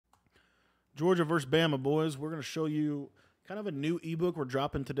Georgia versus Bama, boys. We're going to show you kind of a new ebook we're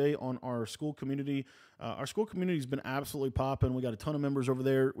dropping today on our school community. Our school community has been absolutely popping. We got a ton of members over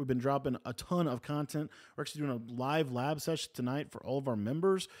there. We've been dropping a ton of content. We're actually doing a live lab session tonight for all of our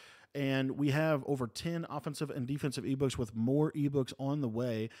members. And we have over 10 offensive and defensive ebooks with more ebooks on the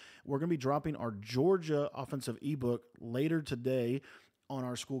way. We're going to be dropping our Georgia offensive ebook later today on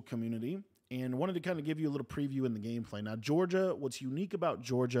our school community. And wanted to kind of give you a little preview in the gameplay. Now, Georgia, what's unique about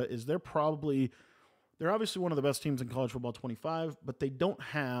Georgia is they're obviously one of the best teams in college football 25, but they don't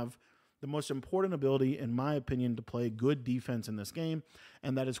have the most important ability, in my opinion, to play good defense in this game,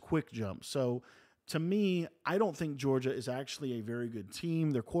 and that is quick jump. So, to me, I don't think Georgia is actually a very good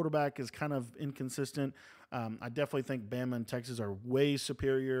team. Their quarterback is kind of inconsistent. I definitely think Bama and Texas are way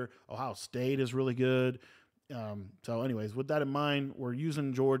superior. Ohio State is really good. So anyways, with that in mind, we're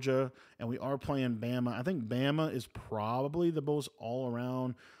using Georgia and we are playing Bama. I think Bama is probably the most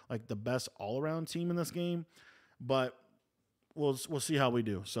all-around, like the best all-around team in this game, but we'll see how we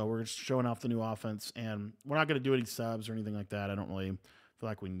do. So we're just showing off the new offense, and we're not going to do any subs or anything like that. I don't really feel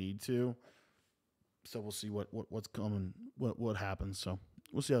like we need to. So we'll see what's coming, what happens. So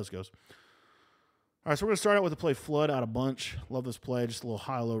we'll see how this goes. All right, so we're going to start out with the play flood out of bunch. Love this play. Just a little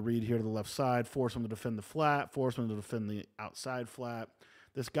high-low read here to the left side. Force him to defend the flat. Force him to defend the outside flat.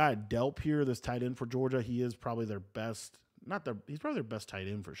 This guy, Delp here, this tight end for Georgia, he is probably their best. He's probably their best tight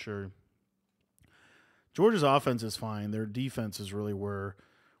end for sure. Georgia's offense is fine. Their defense is really where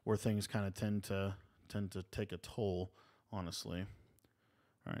things kind of tend to take a toll, honestly.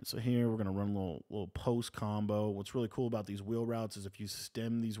 All right, so here we're going to run a little post combo. What's really cool about these wheel routes is if you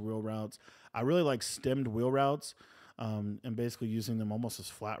stem these wheel routes. I really like stemmed wheel routes and basically using them almost as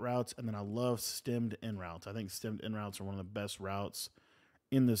flat routes. And then I love stemmed in routes. I think stemmed in routes are one of the best routes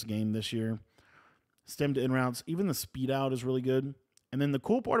in this game this year. Stemmed in routes, even the speed out is really good. And then the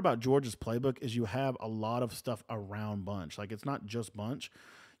cool part about Georgia's playbook is you have a lot of stuff around bunch. Like, it's not just bunch.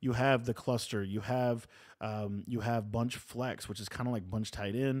 You have the cluster. You have bunch flex, which is kind of like bunch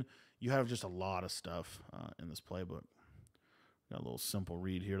tight end. You have just a lot of stuff in this playbook. Got a little simple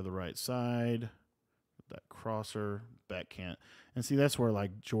read here to the right side. That crosser, back can't. And see, that's where,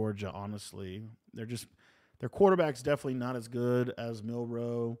 like, Georgia, honestly, their quarterback's definitely not as good as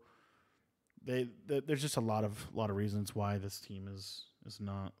Milroe. There's just a lot of reasons why this team is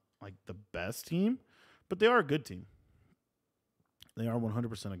not like the best team, but they are a good team. They are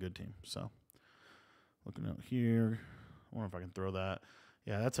 100% a good team. So, looking out here, I wonder if I can throw that.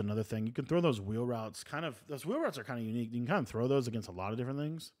 Yeah, that's another thing. You can throw those wheel routes. Those wheel routes are kind of unique. You can kind of throw those against a lot of different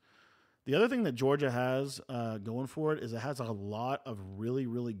things. The other thing that Georgia has going for it is it has a lot of really,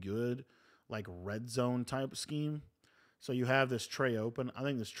 really good, like, red zone type scheme. So you have this tray open. I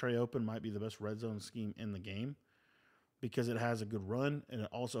think this tray open might be the best red zone scheme in the game because it has a good run and it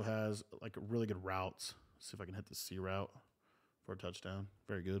also has, like, really good routes. Let's see if I can hit the C route for a touchdown.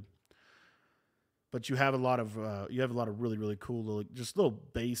 Very good. But you have a lot of really, really cool little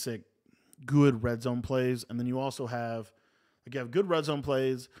basic good red zone plays, and then you also have good red zone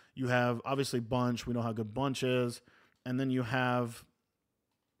plays. You have obviously bunch. We know how good bunch is, and then you have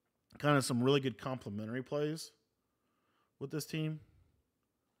kind of some really good complementary plays with this team.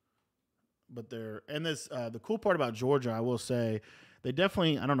 But the cool part about Georgia, I will say, they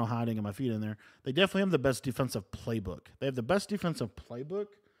definitely, I don't know how I didn't get my feet in there. They definitely have the best defensive playbook. They have the best defensive playbook,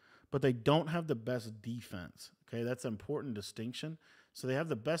 but they don't have the best defense. Okay, that's an important distinction. So they have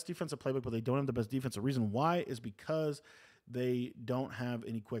the best defensive playbook, but they don't have the best defense. The reason why is because they don't have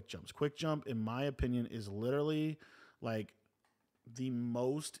any quick jumps. Quick jump, in my opinion, is literally like the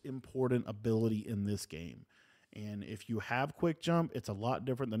most important ability in this game. And if you have quick jump, it's a lot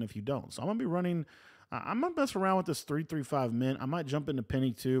different than if you don't. So I'm going to be running, I'm going to mess around with this 3-3-5 mint. I might jump into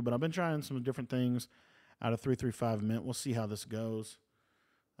penny too, but I've been trying some different things out of 3-3-5 mint. We'll see how this goes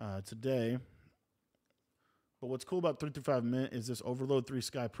today. But what's cool about 3-3-5 mint is this overload 3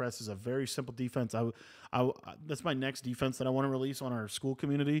 sky press is a very simple defense. That's my next defense that I want to release on our school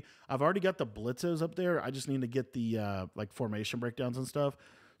community. I've already got the blitzes up there. I just need to get the like formation breakdowns and stuff.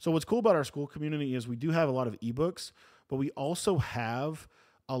 So what's cool about our school community is we do have a lot of ebooks, but we also have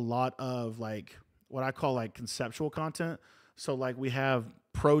a lot of, like, what I call, like, conceptual content. So, like, we have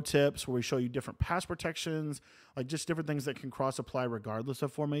pro tips where we show you different pass protections, like just different things that can cross apply regardless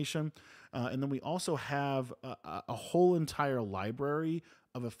of formation. And then we also have a whole entire library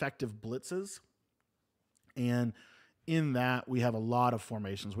of effective blitzes. And in that, we have a lot of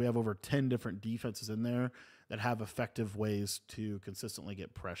formations. We have over 10 different defenses in there that have effective ways to consistently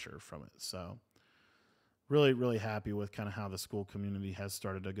get pressure from it. So really, really happy with kind of how the school community has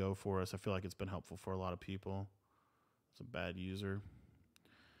started to go for us. I feel like it's been helpful for a lot of people. It's a bad user.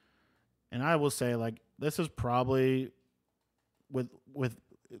 And I will say, like, this is probably with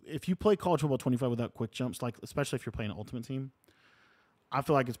if you play College Football 25 without quick jumps, like especially if you're playing an Ultimate Team, I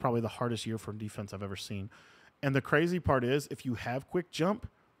feel like it's probably the hardest year for defense I've ever seen. And the crazy part is, if you have quick jump,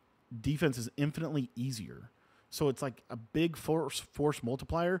 defense is infinitely easier. So it's like a big force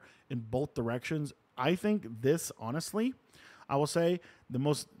multiplier in both directions. I think this, honestly, I will say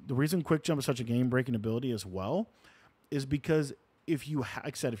the reason quick jump is such a game breaking ability as well is because if you like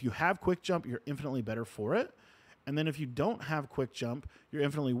I said, if you have quick jump, you're infinitely better for it. And then if you don't have quick jump, you're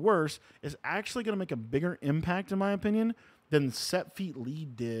infinitely worse. It's actually going to make a bigger impact, in my opinion, than set feet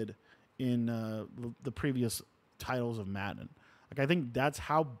lead did in the previous titles of Madden. Like, I think that's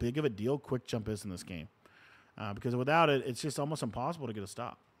how big of a deal quick jump is in this game. Because without it, it's just almost impossible to get a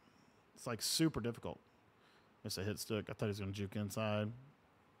stop. It's like super difficult. Missed a hit stick. I thought he was going to juke inside.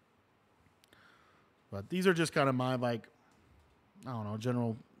 But these are just kind of my, like, I don't know,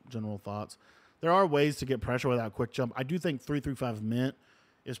 general thoughts. There are ways to get pressure without quick jump. I do think 3-3-5 mint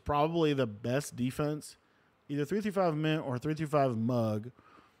is probably the best defense. Either 3-3-5 mint or 3-3-5 mug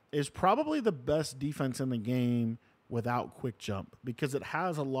is probably the best defense in the game without quick jump because it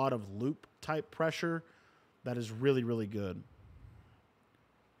has a lot of loop type pressure that is really, really good.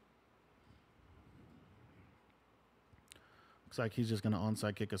 Looks like he's just going to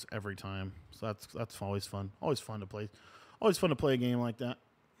onside kick us every time. So that's always fun. Always fun to play. Always fun to play a game like that.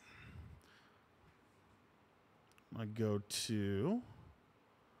 I go to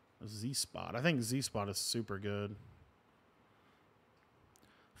Z-Spot. I think Z-Spot is super good.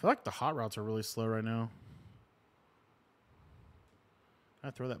 I feel like the hot routes are really slow right now. Can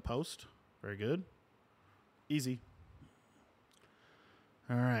I throw that post? Very good. Easy.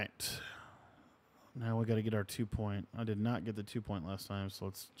 All right. Now we got to get our 2-point. I did not get the 2-point last time, so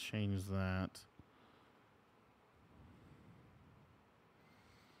let's change that.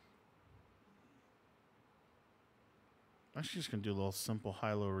 I'm actually just going to do a little simple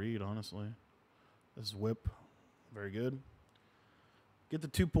high-low read, honestly. This whip. Very good. Get the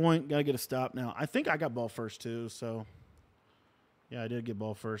 2-point. Got to get a stop now. I think I got ball first, too, so... Yeah, I did get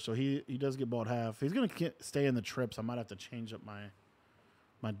ball first, so he does get ball at half. If he's going to stay in the trips, I might have to change up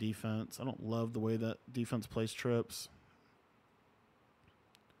my defense. I don't love the way that defense plays trips.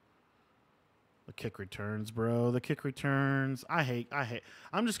 The kick returns, bro. The kick returns. I hate.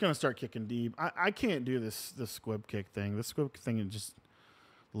 I'm just going to start kicking deep. I can't do this squib kick thing. This squib thing, it just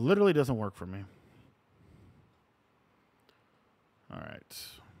literally doesn't work for me. All right.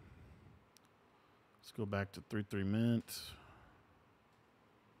 Let's go back to 3-3 mint.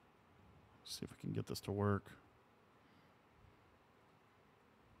 See if we can get this to work.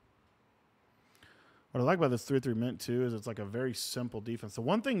 What I like about this 3-3 mint, too, is it's like a very simple defense. The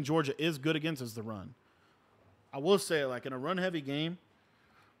one thing Georgia is good against is the run. I will say, like, in a run-heavy game,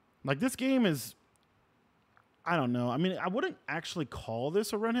 like, this game is, I don't know. I mean, I wouldn't actually call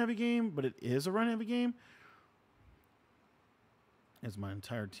this a run-heavy game, but it is a run-heavy game. Is my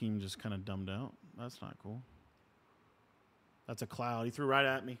entire team just kind of dumbed out? That's not cool. That's a cloud. He threw right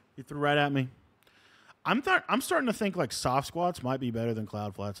at me. I'm starting to think like soft squats might be better than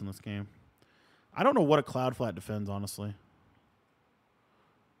cloud flats in this game. I don't know what a cloud flat defends, honestly.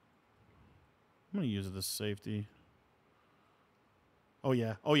 I'm going to use this safety. Oh,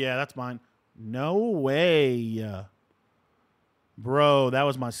 yeah. Oh, yeah, that's mine. No way. Bro, that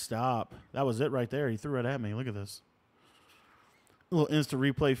was my stop. That was it right there. He threw it at me. Look at this. A little instant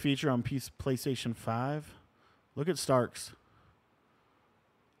replay feature on PlayStation 5. Look at Starks.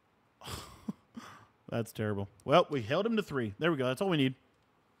 That's terrible. Well, we held him to 3. There we go. That's all we need.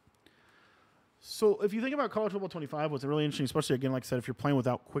 So if you think about College Football 25, what's really interesting, especially, again, like I said, if you're playing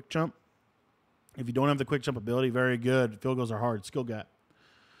without quick jump, if you don't have the quick jump ability, very good. Field goals are hard. Skill gap.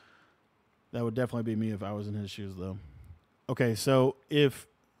 That would definitely be me if I was in his shoes, though. Okay, so if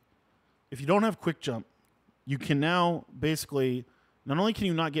you don't have quick jump, you can now basically, not only can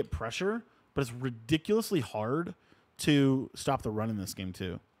you not get pressure, but it's ridiculously hard to stop the run in this game,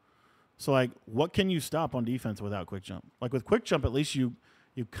 too. So, like, what can you stop on defense without quick jump? Like, with quick jump, at least you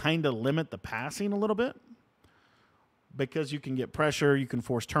kind of limit the passing a little bit because you can get pressure, you can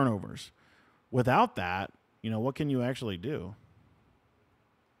force turnovers. Without that, what can you actually do?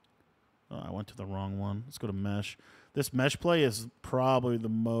 Oh, I went to the wrong one. Let's go to mesh. This mesh play is probably the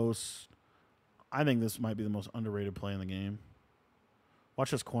most, I think this might be the most underrated play in the game. Watch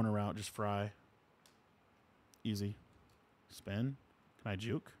this corner route just fry. Easy. Spin. Can I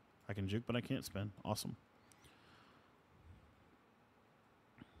juke? I can juke, but I can't spin. Awesome.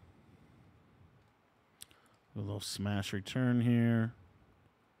 A little smash return here.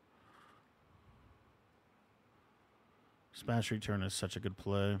 Smash return is such a good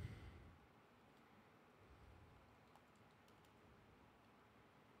play.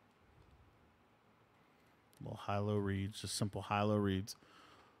 Little high-low reads, just simple high-low reads.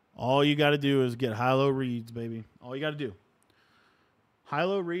 All you got to do is get high-low reads, baby. All you got to do.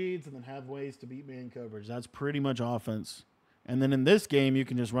 High-low reads and then have ways to beat man coverage. That's pretty much offense. And then in this game, you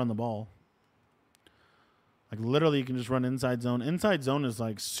can just run the ball. Like, literally, you can just run inside zone. Inside zone is,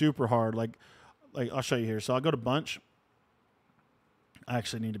 like, super hard. Like I'll show you here. So I'll go to bunch. I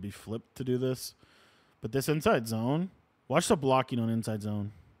actually need to be flipped to do this. But this inside zone, watch the blocking on inside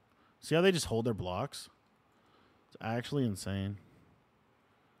zone. See how they just hold their blocks? It's actually insane.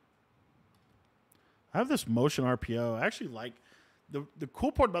 I have this motion RPO. I actually like the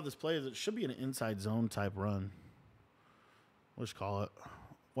cool part about this play is it should be an inside zone type run. Let's call it.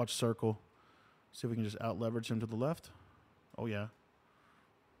 Watch circle. See if we can just out leverage him to the left. Oh yeah.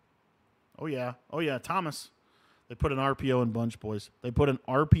 Oh yeah. Oh yeah. Thomas. They put an RPO in bunch, boys. They put an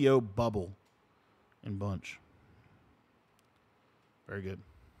RPO bubble in bunch. Very good.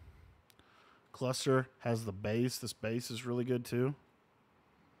 Cluster has the base. This base is really good too.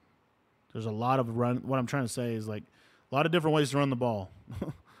 There's a lot of run. What I'm trying to say is like a lot of different ways to run the ball.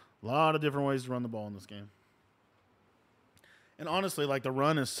 A lot of different ways to run the ball in this game. And honestly, like the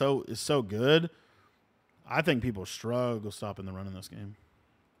run is so good. I think people struggle stopping the run in this game.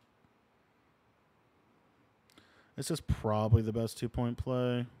 This is probably the best 2-point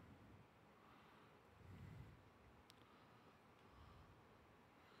play.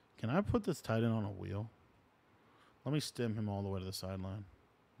 Can I put this tight end on a wheel? Let me stem him all the way to the sideline.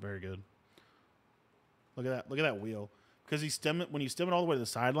 Very good. Look at that. Look at that wheel. Because when you stem it all the way to the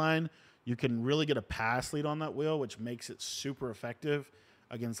sideline, you can really get a pass lead on that wheel, which makes it super effective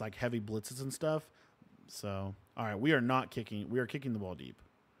against like heavy blitzes and stuff. So, all right, we are not kicking. We are kicking the ball deep.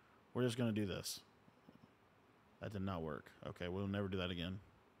 We're just going to do this. That did not work. Okay, we'll never do that again.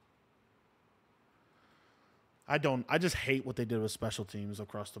 I just hate what they did with special teams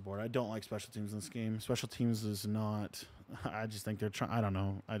across the board. I don't like special teams in this game. Special teams is not, I just think they're trying, I don't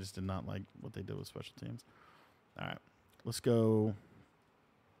know. I just did not like what they did with special teams. All right, let's go.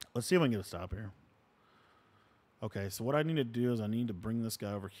 Let's see if I can get a stop here. Okay, so what I need to do is I need to bring this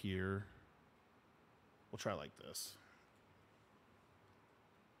guy over here. We'll try like this.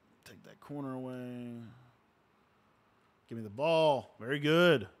 Take that corner away. Give me the ball. Very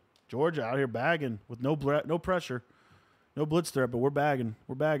good. Georgia out here bagging with no pressure. No blitz threat, but we're bagging.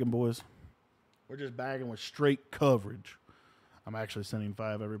 We're bagging, boys. We're just bagging with straight coverage. I'm actually sending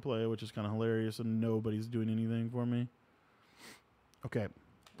 5 every play, which is kind of hilarious, and nobody's doing anything for me. Okay,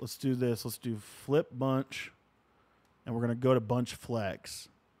 let's do this. Let's do flip bunch, and we're going to go to bunch flex.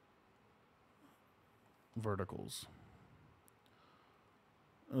 Verticals.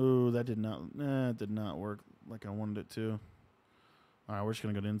 Oh, that did not, it did not work like I wanted it to. All right, we're just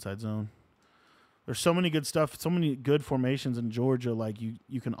going to go to inside zone. There's so many good stuff, so many good formations in Georgia. Like,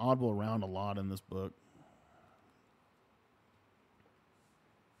 you can audible around a lot in this book.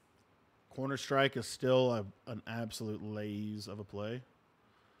 Corner strike is still an absolute laze of a play.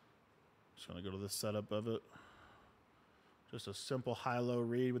 Just going to go to the setup of it. Just a simple high-low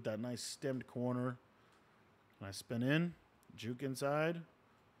read with that nice stemmed corner. And I spin in, juke inside.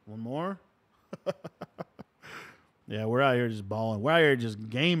 One more. Yeah, we're out here just balling. We're out here just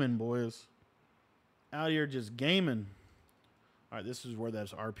gaming, boys. Out here just gaming. All right, this is where that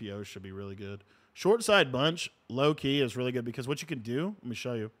RPO should be really good. Short side bunch, low key, is really good because what you can do, let me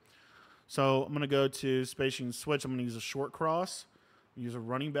show you. So I'm going to go to spacing switch. I'm going to use a short cross, use a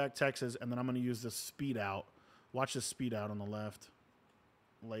running back Texas, and then I'm going to use this speed out. Watch this speed out on the left.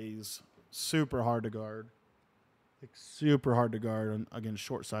 Lays super hard to guard. Like super hard to guard against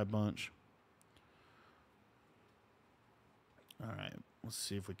short side bunch. All right, let's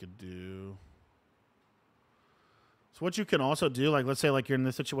see if we could do. So what you can also do, like let's say like you're in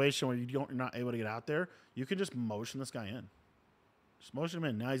this situation where you're not able to get out there, you can just motion this guy in. Just motion him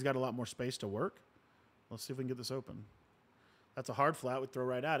in. Now he's got a lot more space to work. Let's see if we can get this open. That's a hard flat. We throw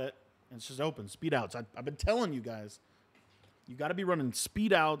right at it, and it's just open. Speed outs. I've been telling you guys, you got to be running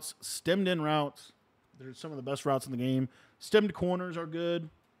speed outs, stemmed in routes. They're some of the best routes in the game. Stemmed corners are good.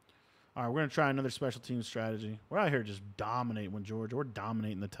 All right, we're going to try another special team strategy. We're out here just dominating with Georgia. We're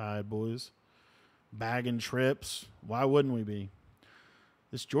dominating the Tide, boys. Bagging trips. Why wouldn't we be?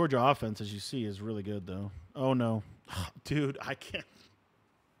 This Georgia offense, as you see, is really good, though. Oh, no. Dude, I can't.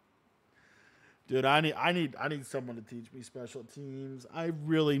 Dude, I need someone to teach me special teams. I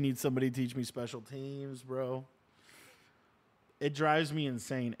really need somebody to teach me special teams, bro. It drives me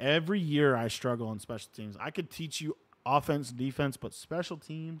insane. Every year I struggle on special teams. I could teach you offense, defense, but special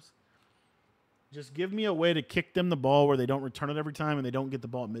teams, just give me a way to kick them the ball where they don't return it every time and they don't get the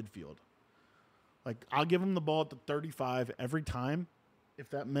ball at midfield. Like, I'll give them the ball at the 35 every time if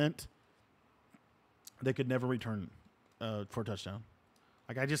that meant they could never return for a touchdown.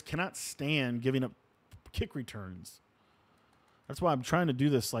 Like, I just cannot stand giving up kick returns. That's why I'm trying to do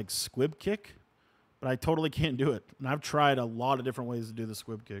this, like, squib kick, but I totally can't do it. And I've tried a lot of different ways to do the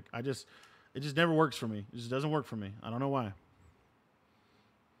squib kick. It just never works for me. It just doesn't work for me. I don't know why.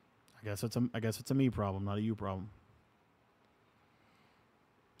 I guess it's a me problem, not a you problem.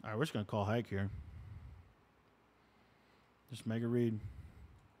 All right, we're just going to call hike here. Just make a read.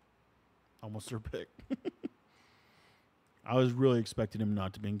 Almost their pick. I was really expecting him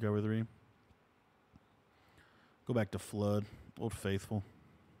not to be in cover 3. Go back to Flood. Old Faithful.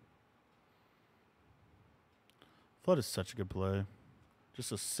 Flood is such a good play.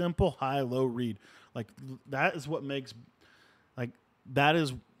 Just a simple high-low read. Like, that is what makes... Like, that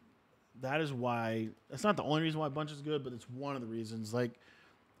is why... That's not the only reason why Bunch is good, but it's one of the reasons. Like,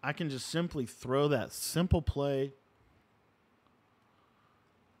 I can just simply throw that simple play,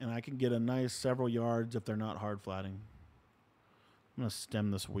 and I can get a nice several yards if they're not hard flatting. I'm going to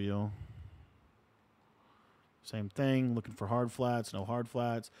stem this wheel. Same thing, looking for hard flats, no hard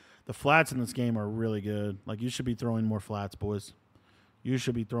flats. The flats in this game are really good. Like, you should be throwing more flats, boys. You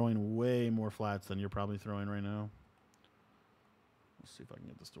should be throwing way more flats than you're probably throwing right now. Let's see if I can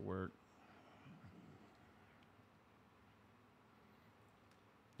get this to work.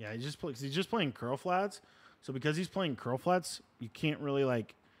 Yeah, he's just playing curl flats. So because he's playing curl flats, you can't really,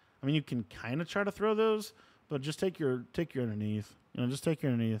 like, I mean, you can kind of try to throw those, but just take your underneath. You know, just take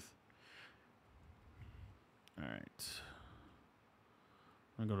your underneath. All right.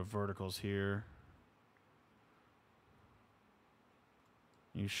 I'm going to go to verticals here.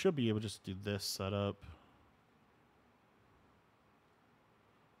 You should be able to just do this setup.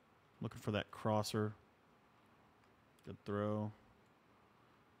 Looking for that crosser. Good throw.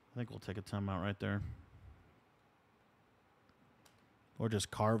 I think we'll take a timeout right there. We're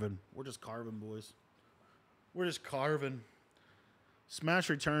just carving. We're just carving, boys. We're just carving. Smash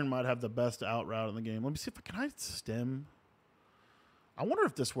return might have the best out route in the game. Let me see if can I stem. I wonder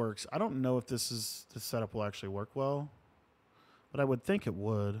if this works. I don't know if this setup will actually work well, but I would think it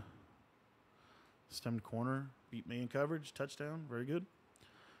would. Stemmed corner, beat me in coverage, touchdown, very good.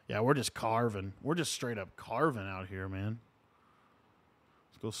 Yeah, we're just carving. We're just straight up carving out here, man.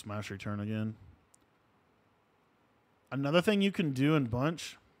 Let's go smash return again. Another thing you can do in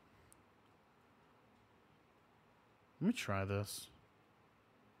bunch. Let me try this.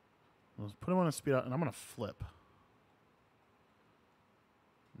 Let's put him on a speed out, and I'm going to flip.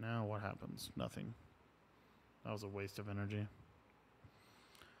 Now what happens? Nothing. That was a waste of energy.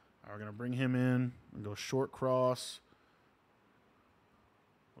 All right, we're going to bring him in and go short cross.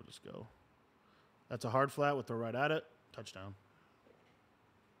 We'll just go. That's a hard flat. We'll throw right at it. Touchdown.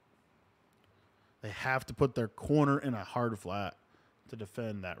 They have to put their corner in a hard flat to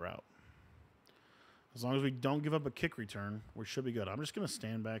defend that route. As long as we don't give up a kick return, we should be good. I'm just going to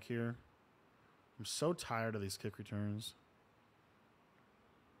stand back here. I'm so tired of these kick returns.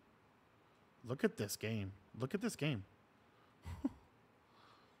 Look at this game. Look at this game.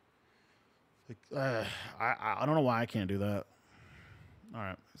 I don't know why I can't do that. All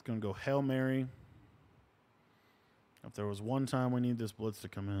right, it's going to go Hail Mary. If there was one time we need this blitz to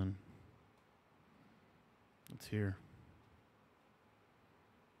come in, it's here.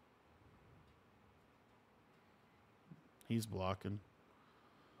 He's blocking.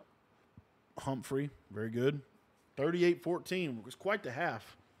 Humphrey, very good. 38-14. It was quite the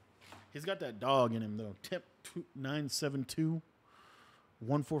half. He's got that dog in him, though. Tip 972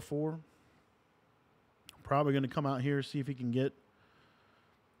 144. Probably going to come out here, see if he can get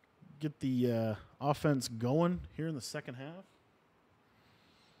the offense going here in the second half.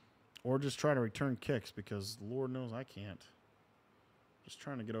 Or just try to return kicks because Lord knows I can't. Just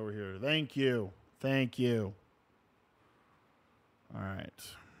trying to get over here. Thank you. Thank you. All right.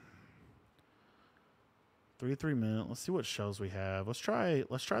 3 minute. Let's see what shells we have. Let's try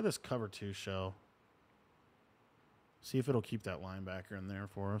this cover 2 shell. See if it'll keep that linebacker in there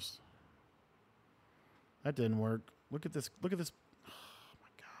for us. That didn't work. Look at this. Look at this. Oh my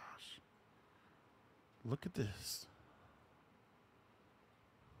gosh. Look at this.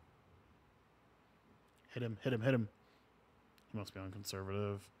 Hit him, hit him, hit him. He must be on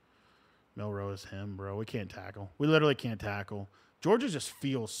conservative. Milrow is him, bro. We can't tackle. We literally can't tackle. Georgia just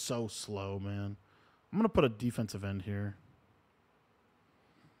feels so slow, man. I'm going to put a defensive end here.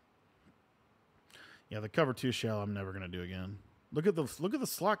 Yeah, the cover 2 shell I'm never going to do again. Look at the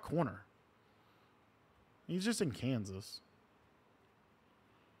slot corner. He's just in Kansas.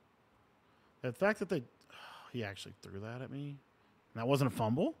 The fact that he actually threw that at me. And that wasn't a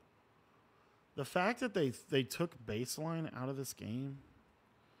fumble. The fact that they took baseline out of this game,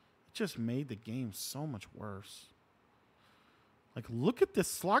 just made the game so much worse. Like, look at this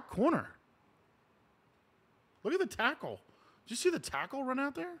slot corner. Look at the tackle. Did you see the tackle run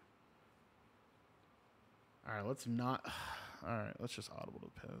out there? All right, let's not. All right, let's just audible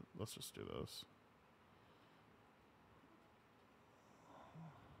to pin. Let's just do this.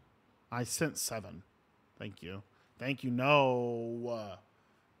 I sent 7. Thank you. Thank you. No.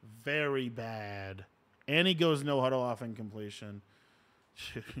 Very bad. And he goes no huddle off incompletion.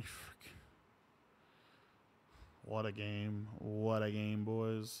 What a game. What a game,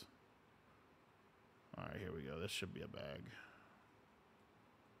 boys. All right, here we go. This should be a bag.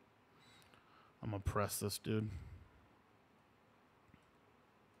 I'm going to press this dude.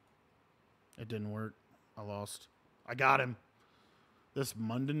 It didn't work. I lost. I got him. This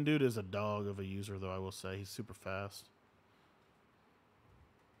Madden dude is a dog of a user, though, I will say. He's super fast.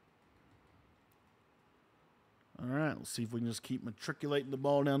 All right, let's see if we can just keep matriculating the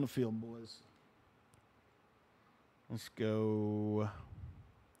ball down the field, boys. Let's go.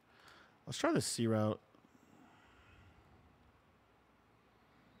 Let's try the C route.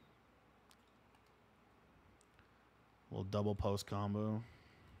 A little double post combo.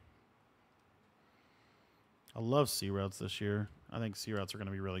 I love C routes this year. I think C routes are going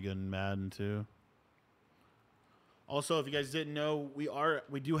to be really good in Madden too. Also, if you guys didn't know, we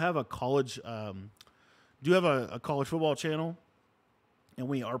do have a college a college football channel, and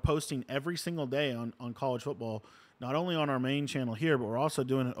we are posting every single day on college football, not only on our main channel here, but we're also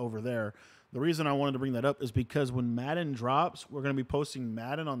doing it over there. The reason I wanted to bring that up is because when Madden drops, we're going to be posting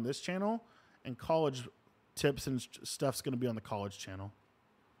Madden on this channel, and college tips and stuff's going to be on the college channel.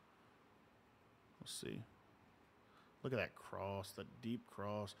 Let's see. Look at that cross, that deep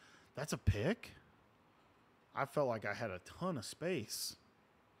cross. That's a pick? I felt like I had a ton of space.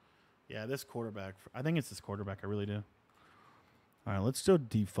 Yeah, this quarterback. I think it's this quarterback. I really do. All right, let's do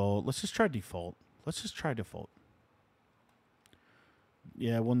default. Let's just try default. Let's just try default.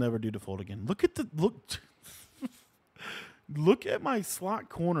 Yeah, we'll never do default again. Look at the look. Look at my slot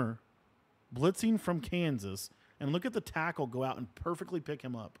corner blitzing from Kansas, and look at the tackle go out and perfectly pick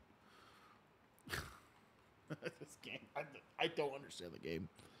him up. This game, I don't understand the game.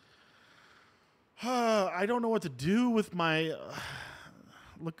 I don't know what to do with my.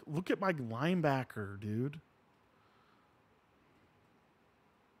 Look at my linebacker, dude.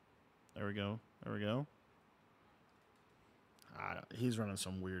 There we go. There we go. He's running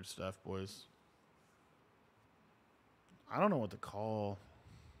some weird stuff, boys. I don't know what to call.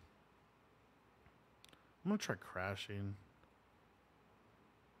 I'm going to try crashing.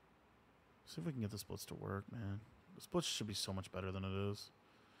 See if we can get the splits to work, man. The splits should be so much better than it is.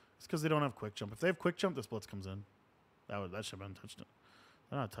 It's because they don't have quick jump. If they have quick jump, the splits comes in. That should have been a touchdown.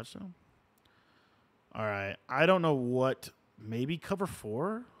 Not a touchdown? All right. I don't know what. Maybe cover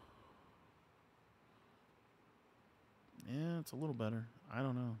 4? Yeah, it's a little better. I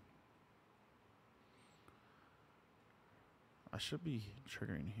don't know. I should be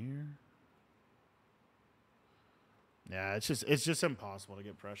triggering here. Yeah, it's just impossible to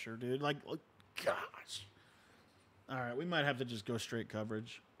get pressure, dude. Like gosh. All right, we might have to just go straight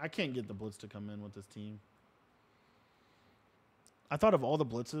coverage. I can't get the blitz to come in with this team. I thought of all the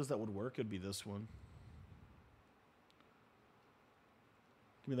blitzes that would work, it'd be this one.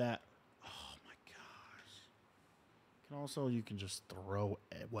 Give me that. Oh, my gosh. You can just throw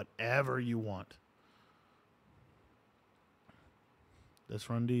whatever you want. This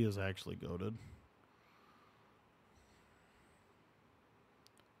run D is actually goated.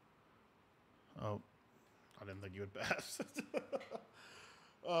 Oh, I didn't think you would pass.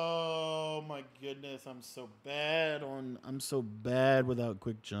 Oh my goodness, I'm so bad without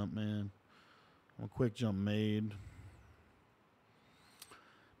quick jump, man. I'm a quick jump made.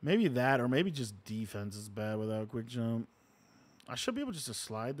 Maybe that, or maybe just defense is bad without quick jump. I should be able just to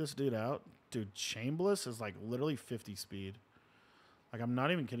slide this dude out. Dude, Chambliss is like literally 50 speed. Like, I'm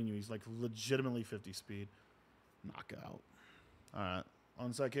not even kidding you. He's like legitimately 50 speed. Knockout. All right,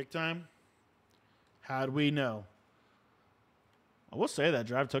 onside kick time. How'd we know? I will say that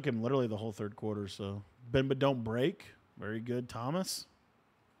drive took him literally the whole third quarter, so bend but don't break. Very good, Thomas.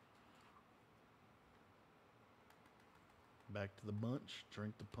 Back to the bunch.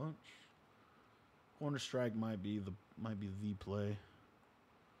 Drink the punch. Corner strike might be the play.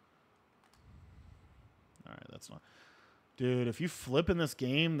 All right, that's not. Dude, if you flip in this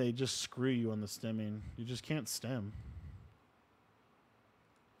game, they just screw you on the stemming. You just can't stem.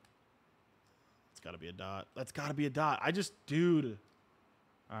 It's got to be a dot. That's got to be a dot. Dude.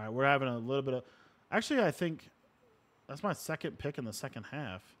 All right, we're having a little bit of. Actually, I think that's my second pick in the second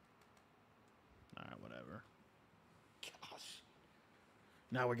half. All right, whatever. Gosh.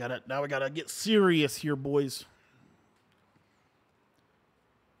 Now we gotta get serious here, boys.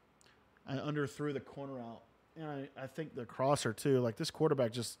 I underthrew the corner out. And I think the crosser too. Like this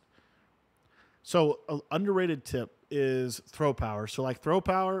quarterback just. So underrated tip is throw power. So like throw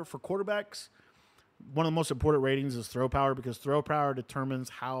power for quarterbacks, one of the most important ratings is throw power because throw power determines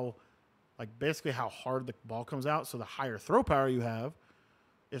how, like basically how hard the ball comes out. So the higher throw power you have,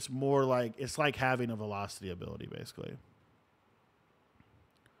 it's like having a velocity ability basically.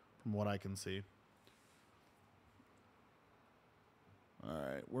 From what I can see. All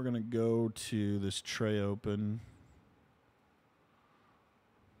right, we're going to go to this tray open.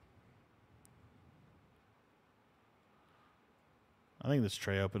 I think this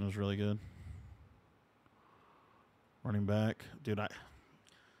tray open is really good. Running back. Dude,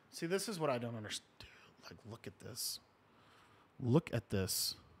 see, this is what I don't understand. Like, look at this. Look at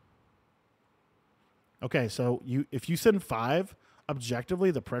this. Okay, so if you send 5,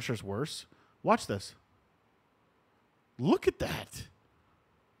 objectively, the pressure's worse. Watch this. Look at that.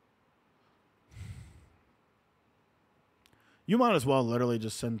 You might as well literally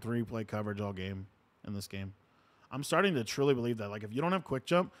just send 3 play coverage all game in this game. I'm starting to truly believe that. Like, if you don't have quick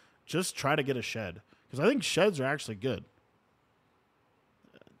jump, just try to get a shed. Because I think sheds are actually good.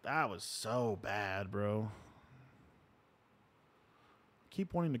 That was so bad, bro. I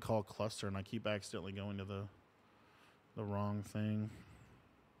keep wanting to call cluster, and I keep accidentally going to the wrong thing.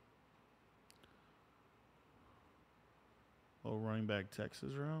 Oh, running back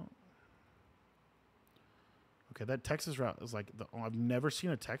Texas route. Okay, that Texas route is like, I've never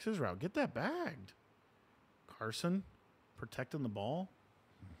seen a Texas route. Get that bagged. Carson protecting the ball.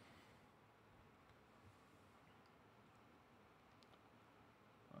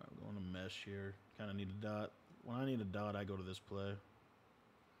 All right, we're going to mesh here. Kind of need a dot. When I need a dot, I go to this play.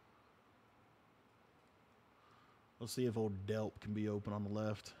 Let's see if old Delp can be open on the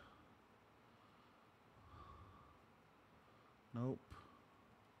left. Nope.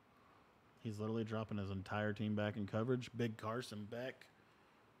 He's literally dropping his entire team back in coverage. Big Carson back.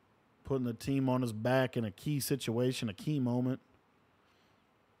 Putting the team on his back in a key situation, a key moment.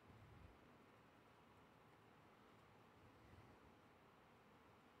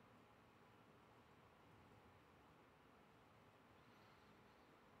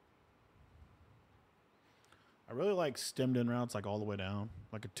 I really like stemmed in routes, like all the way down,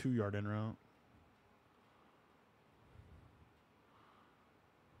 like a 2-yard in route.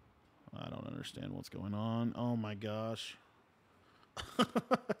 I don't understand what's going on. Oh my gosh.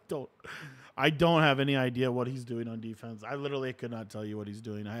 I don't have any idea what he's doing on defense. I literally could not tell you what he's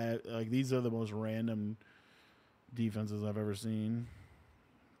doing. These are the most random defenses I've ever seen.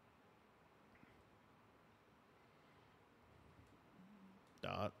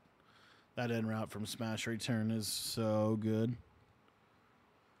 Dot. That in route from smash return is so good.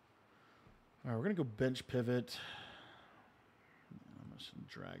 All right, we're going to go bench pivot. I'm just going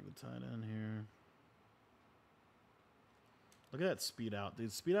to drag the tight end here. Look at that speed out.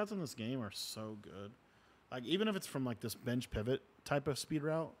 Dude, speed outs in this game are so good. Like, even if it's from, like, this bench pivot type of speed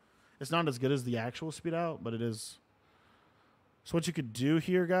route, it's not as good as the actual speed out, but it is. So what you could do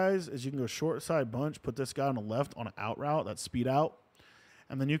here, guys, is you can go short side bunch, put this guy on the left on an out route, that's speed out,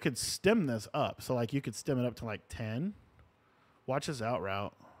 and then you could stem this up. So, like, you could stem it up to, like, 10. Watch this out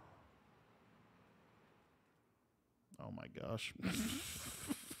route. Oh, my gosh.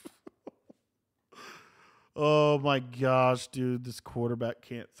 Oh, my gosh, dude. This quarterback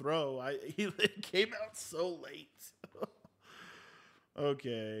can't throw. It came out so late.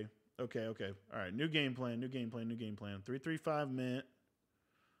 Okay. All right, new game plan. 3-3-5 mint.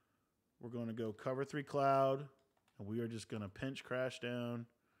 We're going to go cover 3 cloud, and we are just going to pinch crash down,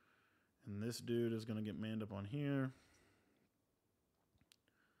 and this dude is going to get manned up on here.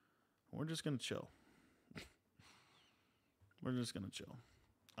 We're just going to chill. We're just going to chill.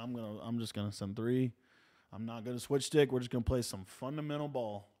 I'm just going to send 3. I'm not going to switch stick. We're just going to play some fundamental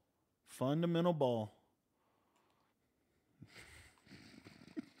ball.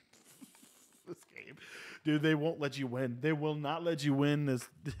 This game. Dude, they won't let you win. They will not let you win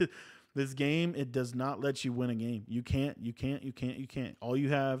this game. It does not let you win a game. You can't. All you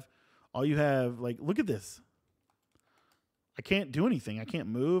have, like, look at this. I can't do anything. I can't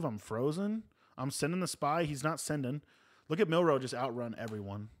move. I'm frozen. I'm sending the spy. He's not sending. Look at Milrow just outrun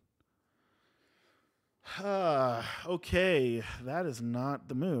everyone. Okay, that is not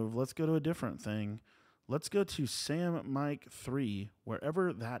the move. Let's go to a different thing. Let's go to Sam Mike 3,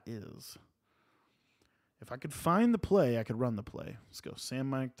 wherever that is. If I could find the play, I could run the play. Let's go Sam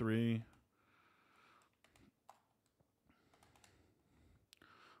Mike 3.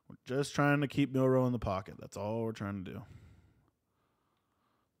 We're just trying to keep Milrow in the pocket. That's all we're trying to do.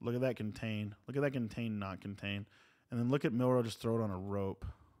 Look at that contain. Look at that contain, not contain. And then look at Milrow just throw it on a rope.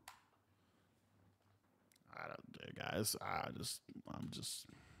 I don't, guys, I'm just,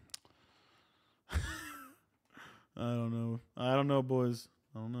 I don't know. I don't know, boys.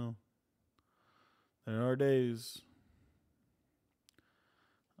 I don't know. There are days.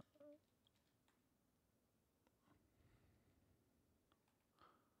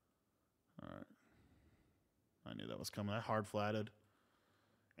 All right. I knew that was coming. I hard flatted.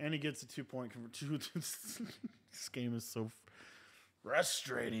 And he gets a 2-point conversion. This game is so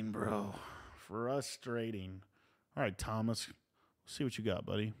frustrating, bro. Frustrating. All right, Thomas. Let's see what you got,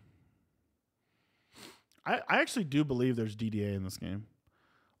 buddy. I actually do believe there's DDA in this game.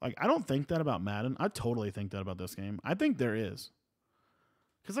 Like, I don't think that about Madden. I totally think that about this game. I think there is.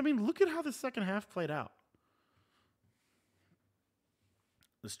 Because, I mean, look at how the second half played out.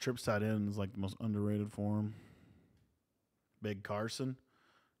 This trips tight end is like the most underrated for him. Big Carson.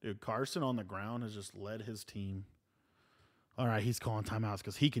 Dude, Carson on the ground has just led his team. All right, he's calling timeouts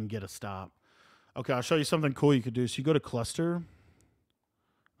because he can get a stop. Okay, I'll show you something cool you could do. So you go to cluster.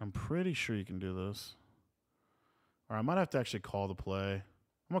 I'm pretty sure you can do this. Or I might have to actually call the play. I'm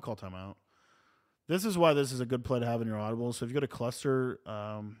going to call timeout. This is why this is a good play to have in your audible. So if you go to cluster,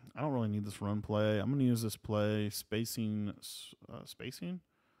 I don't really need this run play. I'm going to use this play, spacing. I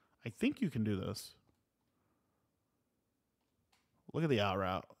think you can do this. Look at the out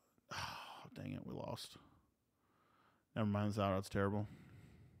route. Oh, dang it, we lost. Never mind, this out route's terrible.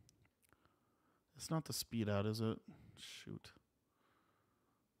 It's not the speed out, is it? Shoot.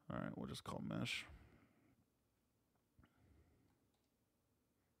 All right, we'll just call mesh.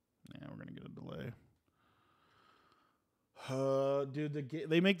 Yeah, we're going to get a delay. Dude,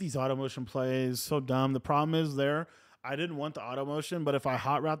 they make these auto motion plays so dumb. The problem is I didn't want the auto motion, but if I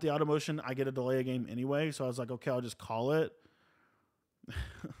hot route the auto motion, I get a delay a game anyway. So I was like, okay, I'll just call it.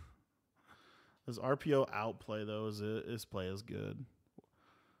 This RPO out play though this play is good.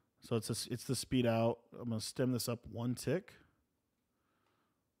 So it's the speed out. I'm gonna stem this up one tick.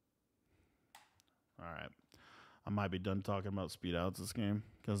 All right, I might be done talking about speed outs this game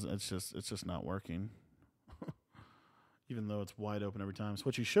because it's just not working. Even though it's wide open every time. So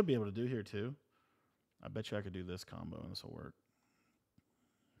what you should be able to do here too. I bet you I could do this combo and this will work.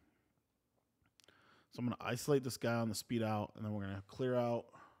 So I'm going to isolate this guy on the speed out, and then we're going to clear out.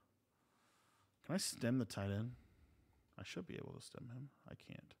 Can I stem the tight end? I should be able to stem him. I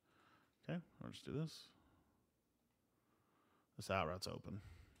can't. Okay, I'll just do this. This out route's open.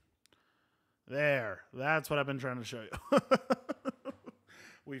 There. That's what I've been trying to show you.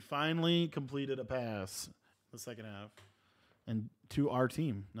 We finally completed a pass the second half. And to our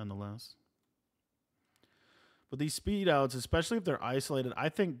team, nonetheless. But these speed outs, especially if they're isolated, I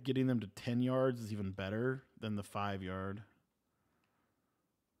think getting them to 10 yards is even better than the 5-yard.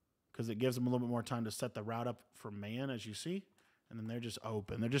 Because it gives them a little bit more time to set the route up for man, as you see. And then they're just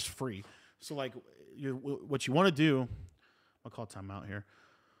open. They're just free. So, like, what you want to do, I'll call timeout here.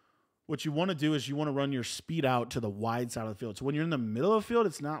 What you want to do is you want to run your speed out to the wide side of the field. So when you're in the middle of the field,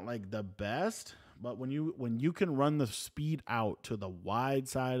 it's not, like, the best. But when you can run the speed out to the wide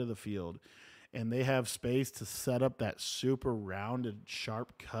side of the field, and they have space to set up that super rounded,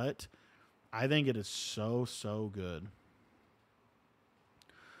 sharp cut, I think it is so, so good.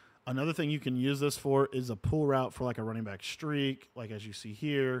 Another thing you can use this for is a pull route for like a running back streak, like as you see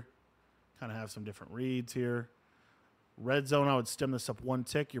here. Kind of have some different reads here. Red zone, I would stem this up one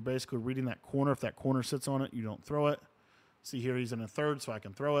tick. You're basically reading that corner. If that corner sits on it, you don't throw it. See here, he's in a third, so I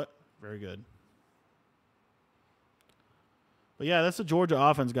can throw it. Very good. But, yeah, that's the Georgia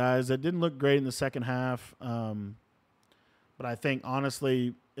offense, guys. It didn't look great in the second half. But I think,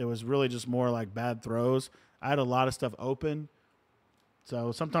 honestly, it was really just more like bad throws. I had a lot of stuff open.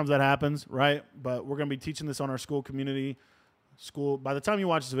 So sometimes that happens, right? But we're going to be teaching this on our school community. By the time you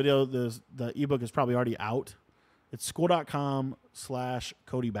watch this video, the ebook is probably already out. It's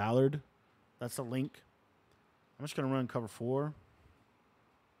school.com/Cody Ballard. That's the link. I'm just going to run cover 4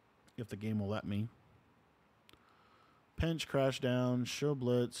 if the game will let me. Pinch, crash down, show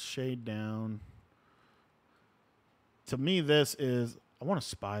blitz, shade down. To me, this is, I want to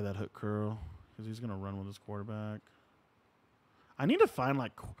spy that hook curl because he's going to run with his quarterback. I need to find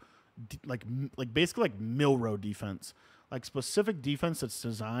like basically like Milrow defense, like specific defense that's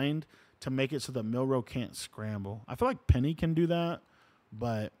designed to make it so that Milrow can't scramble. I feel like Penny can do that,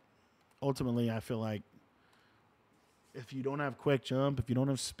 but ultimately I feel like if you don't have quick jump, if you don't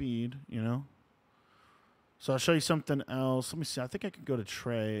have speed, you know. So I'll show you something else. Let me see. I think I could go to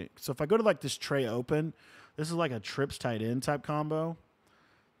Trey. So if I go to like this Trey open, this is like a trips tight end type combo.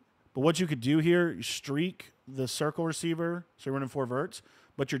 But what you could do here, you streak the circle receiver. So you're running 4 verts.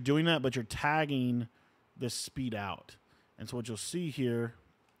 but you're doing that, but you're tagging this speed out. And so what you'll see here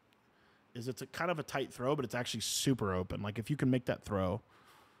is it's a kind of a tight throw, but it's actually super open. Like if you can make that throw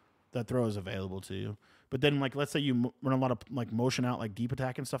is available to you. But then like, let's say you run a lot of like motion out, like deep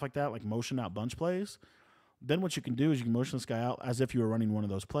attack and stuff like that, like motion out bunch plays. Then what you can do is you can motion this guy out as if you were running one of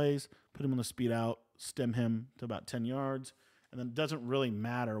those plays, put him on the speed out, stem him to about 10 yards, and then it doesn't really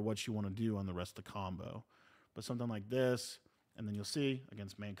matter what you want to do on the rest of the combo. But something like this, and then you'll see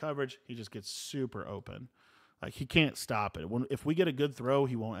against man coverage, he just gets super open. Like he can't stop it. If we get a good throw,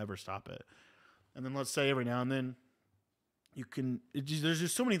 he won't ever stop it. And then let's say every now and then you can. There's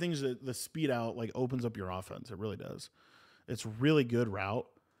just so many things that the speed out like opens up your offense. It really does. It's really good route.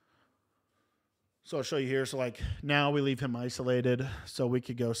 So I'll show you here. So like now we leave him isolated. So we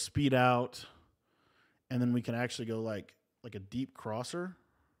could go speed out, and then we can actually go like a deep crosser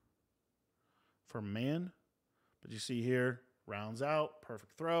for man. But you see here, rounds out,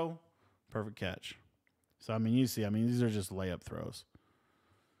 perfect throw, perfect catch. So, I mean, you see, these are just layup throws.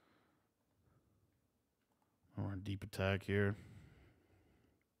 We're in deep attack here.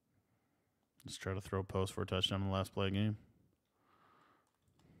 Let's try to throw post for a touchdown in the last play of the game.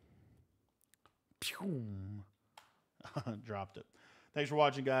 Pew! Dropped it. Thanks for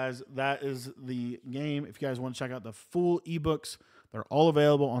watching, guys. That is the game. If you guys want to check out the full ebooks, they're all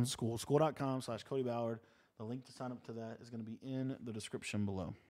available on school.com/Cody Ballard. The link to sign up to that is going to be in the description below.